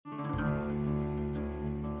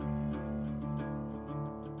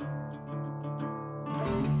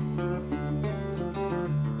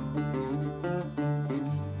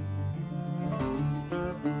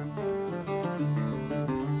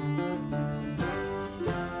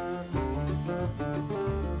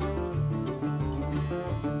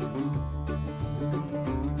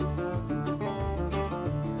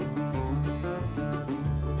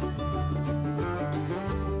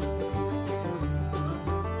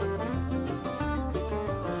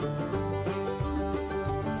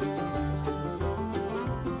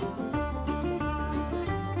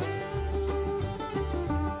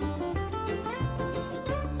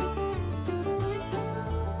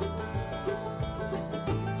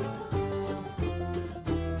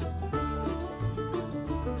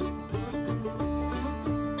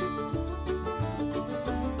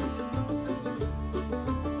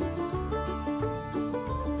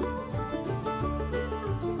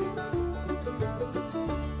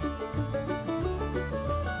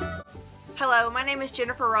Hello, my name is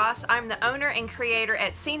Jennifer Ross. I'm the owner and creator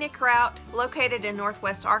at Scenic located in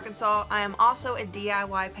Northwest Arkansas. I am also a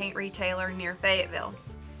DIY paint retailer near Fayetteville.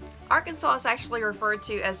 Arkansas is actually referred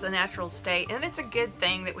to as the natural state, and it's a good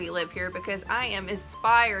thing that we live here because I am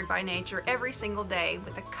inspired by nature every single day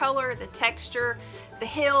with the color, the texture, the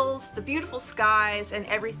hills, the beautiful skies, and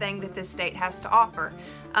everything that this state has to offer.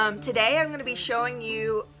 Today I'm going to be showing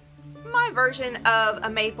you my version of a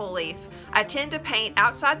maple leaf. I tend to paint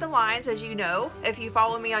outside the lines, as you know, if you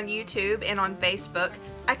follow me on YouTube and on Facebook.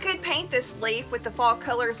 I could paint this leaf with the fall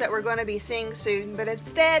colors that we're going to be seeing soon, but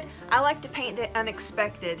instead I like to paint the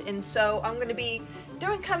unexpected, and so I'm going to be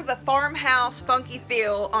doing kind of a farmhouse funky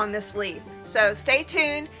feel on this leaf. So stay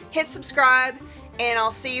tuned, hit subscribe, and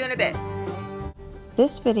I'll see you in a bit.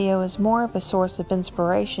 This video is more of a source of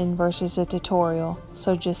inspiration versus a tutorial,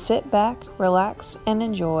 so just sit back, relax, and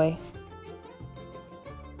enjoy.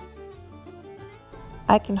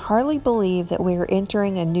 I can hardly believe that we are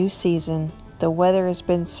entering a new season. The weather has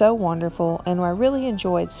been so wonderful, and I really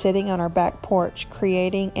enjoyed sitting on our back porch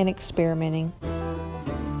creating and experimenting.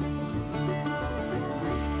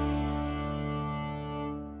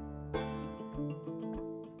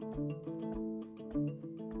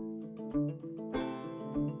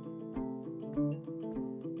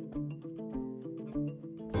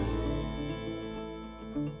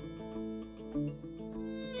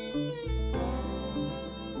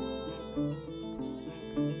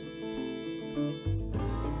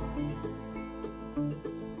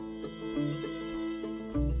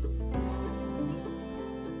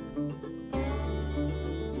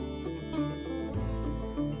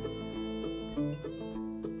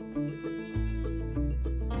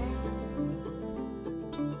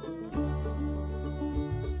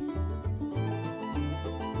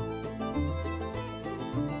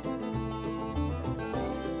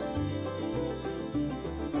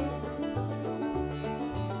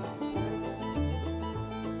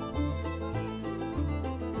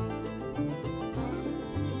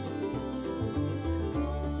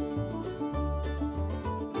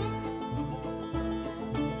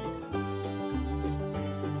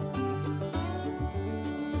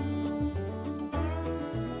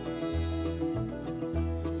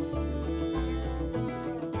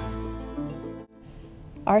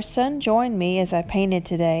 Our son joined me as I painted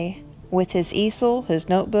today, with his easel, his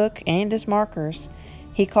notebook, and his markers.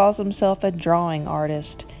 He calls himself a drawing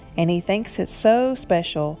artist, and he thinks it's so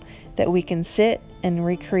special that we can sit and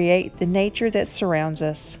recreate the nature that surrounds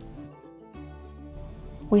us.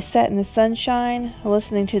 We sat in the sunshine,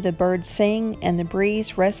 listening to the birds sing and the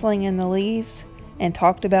breeze rustling in the leaves, and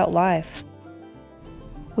talked about life.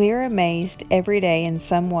 We are amazed every day in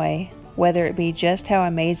some way, whether it be just how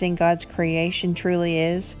amazing God's creation truly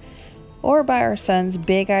is, or by our son's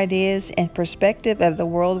big ideas and perspective of the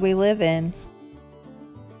world we live in.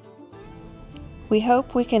 We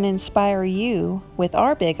hope we can inspire you with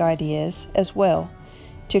our big ideas as well,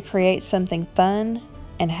 to create something fun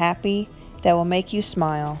and happy that will make you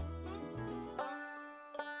smile.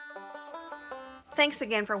 Thanks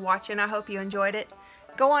again for watching. I hope you enjoyed it.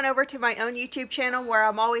 Go on over to my own YouTube channel where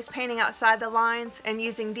I'm always painting outside the lines and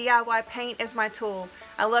using DIY paint as my tool.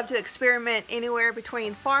 I love to experiment anywhere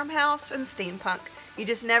between farmhouse and steampunk. You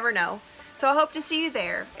just never know. So I hope to see you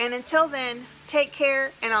there. And until then, take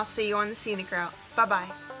care, and I'll see you on the scenic route.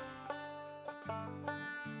 Bye-bye.